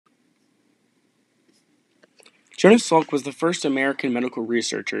Jonas Salk was the first American medical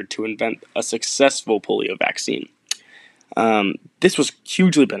researcher to invent a successful polio vaccine. This was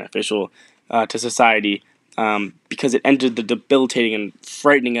hugely beneficial to society because it ended the debilitating and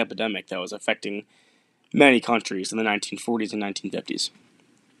frightening epidemic that was affecting many countries in the 1940s and 1950s.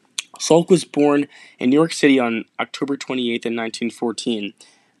 Salk was born in New York City on October 28th in 1914.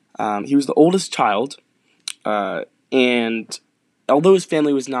 He was the oldest child, and although his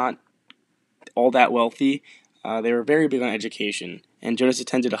family was not all that wealthy, they were very big on education, and Jonas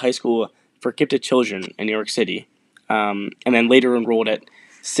attended a high school for gifted children in New York City, and then later enrolled at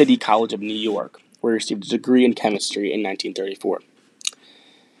City College of New York, where he received a degree in chemistry in 1934.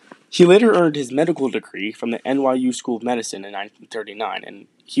 He later earned his medical degree from the NYU School of Medicine in 1939, and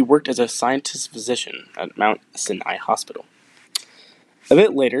he worked as a scientist physician at Mount Sinai Hospital. A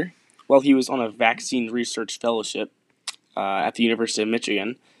bit later, while he was on a vaccine research fellowship at the University of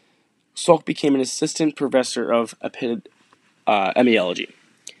Michigan, Salk became an assistant professor of epidemiology.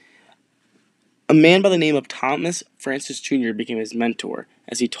 A man by the name of Thomas Francis Jr. became his mentor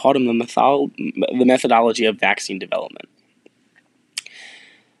as he taught him the methodology of vaccine development.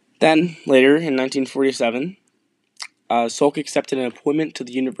 Then, later, in 1947, Salk accepted an appointment to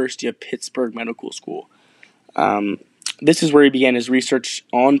the University of Pittsburgh Medical School. This is where he began his research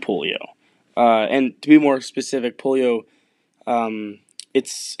on polio. And to be more specific, polio,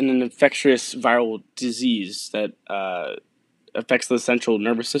 it's an infectious viral disease that affects the central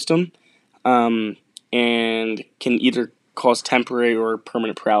nervous system and can either cause temporary or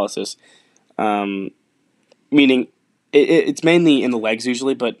permanent paralysis, meaning it's mainly in the legs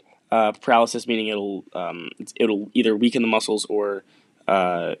usually, but paralysis meaning it'll either weaken the muscles or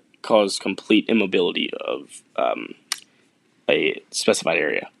cause complete immobility of a specified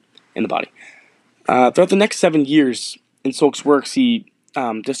area in the body. Throughout the next 7 years in Salk's works, he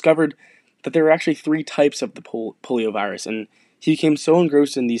discovered that there were actually 3 types of the polio virus, and he became so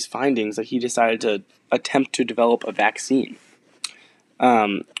engrossed in these findings that he decided to attempt to develop a vaccine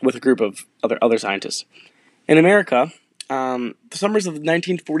with a group of other scientists. In America, the summers of the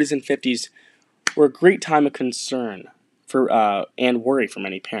 1940s and 50s were a great time of concern for and worry for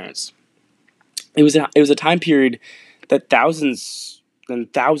many parents. It was a time period that thousands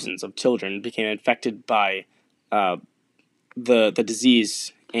and thousands of children became infected by the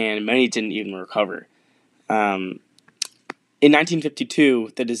disease, and many didn't even recover. In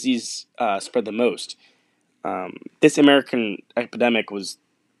 1952, the disease spread the most. This American epidemic was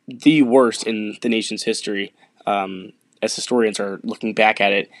the worst in the nation's history, as historians are looking back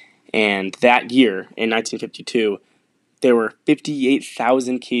at it. And that year, in 1952, there were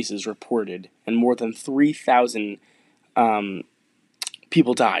 58,000 cases reported, and more than 3,000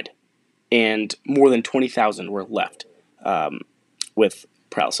 people died, and more than 20,000 were left with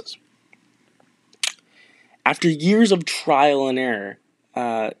paralysis. After years of trial and error,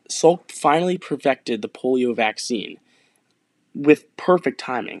 Salk finally perfected the polio vaccine with perfect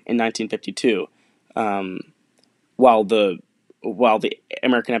timing in 1952, while the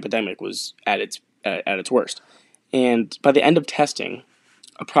American epidemic was at its worst. And by the end of testing,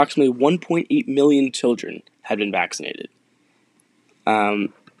 approximately 1.8 million children had been vaccinated.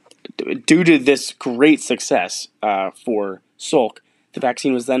 Due to this great success for Salk, the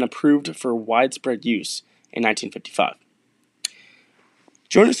vaccine was then approved for widespread use in 1955.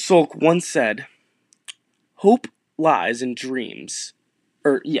 Jonas Salk once said, "Hope lies in dreams."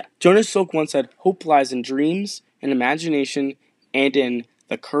 Jonas Salk once said, "Hope lies in dreams, in imagination, and in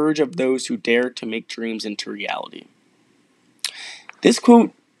the courage of those who dare to make dreams into reality." This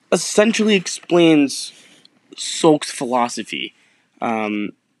quote essentially explains Salk's philosophy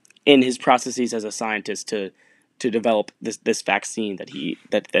in his processes as a scientist to develop this vaccine that he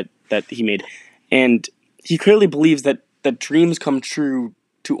made, and he clearly believes that dreams come true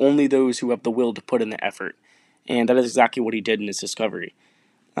to only those who have the will to put in the effort, and that is exactly what he did in his discovery.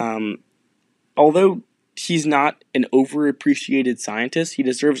 Although he's not an overappreciated scientist, he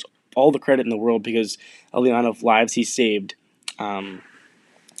deserves all the credit in the world because of the amount of lives he saved, and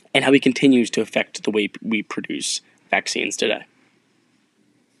how he continues to affect the way we produce vaccines today.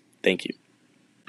 Thank you.